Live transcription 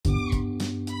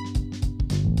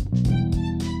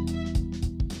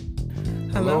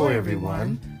Hello,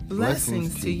 everyone.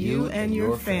 Blessings to you and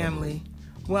your family.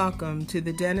 Welcome to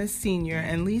the Dennis Sr.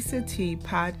 and Lisa T.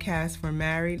 podcast for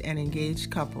married and engaged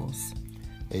couples.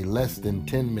 A less than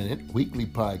 10-minute weekly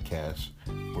podcast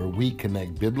where we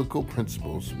connect biblical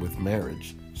principles with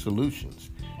marriage solutions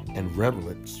and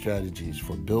relevant strategies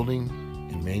for building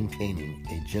and maintaining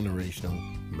a generational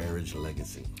marriage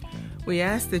legacy. We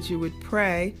ask that you would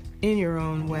pray in your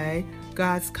own way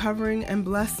God's covering and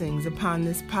blessings upon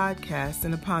this podcast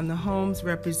and upon the homes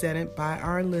represented by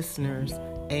our listeners.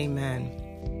 Amen.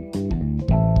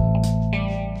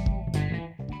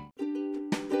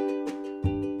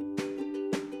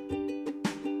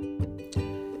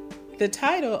 The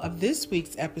title of this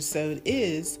week's episode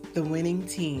is The Winning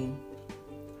Team.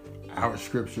 Our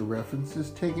scripture reference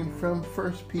is taken from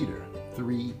 1 Peter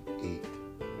 3:8.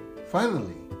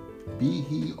 Finally, be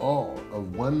ye all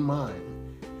of one mind,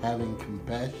 having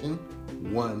compassion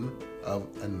one of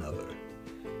another.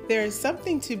 There is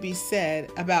something to be said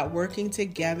about working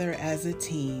together as a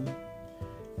team.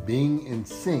 Being in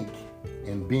sync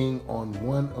and being on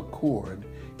one accord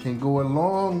can go a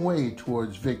long way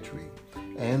towards victory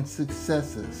and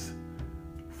successes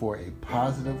for a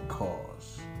positive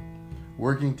cause.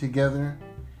 Working together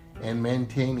and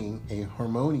maintaining a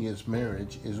harmonious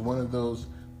marriage is one of those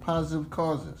positive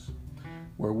causes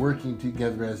where working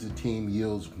together as a team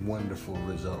yields wonderful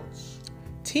results.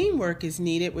 Teamwork is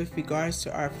needed with regards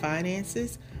to our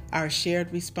finances, our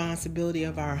shared responsibility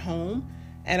of our home,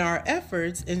 and our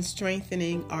efforts in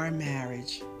strengthening our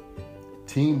marriage.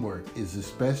 Teamwork is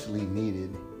especially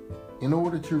needed in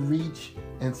order to reach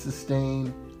and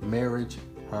sustain marriage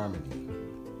harmony.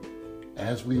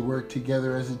 As we work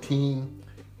together as a team,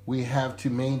 we have to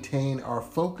maintain our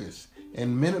focus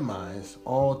and minimize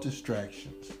all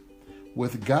distractions.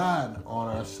 With God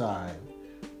on our side,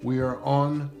 we are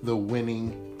on the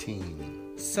winning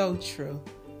team. So true.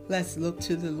 Let's look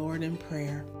to the Lord in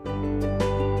prayer.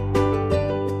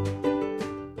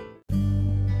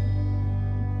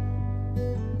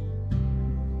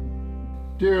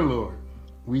 Dear Lord,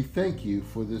 we thank you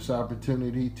for this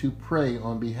opportunity to pray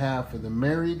on behalf of the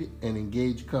married and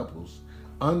engaged couples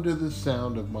under the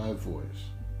sound of my voice.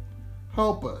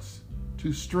 Help us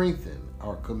to strengthen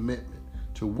our commitment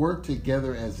to work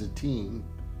together as a team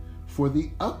for the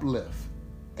uplift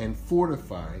and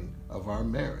fortifying of our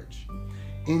marriage.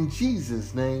 In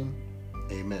Jesus' name,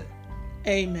 amen.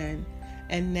 Amen.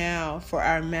 And now for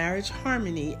our marriage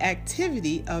harmony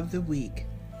activity of the week.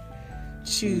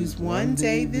 Choose one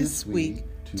day this week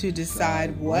to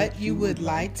decide what you would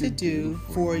like to do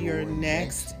for your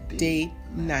next date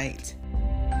night.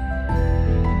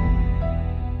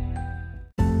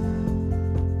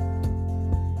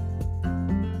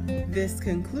 This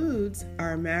concludes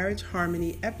our Marriage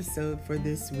Harmony episode for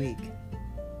this week.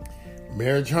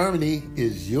 Marriage Harmony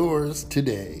is yours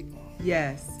today.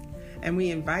 Yes, and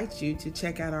we invite you to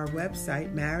check out our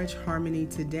website,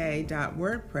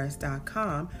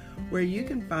 marriageharmonytoday.wordpress.com, where you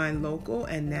can find local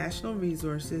and national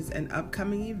resources and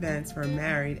upcoming events for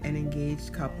married and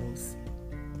engaged couples.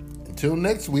 Until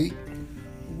next week,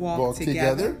 walk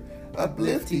together,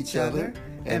 uplift each other,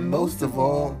 and most of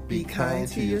all, be kind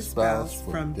to your spouse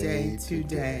from day to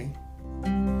day.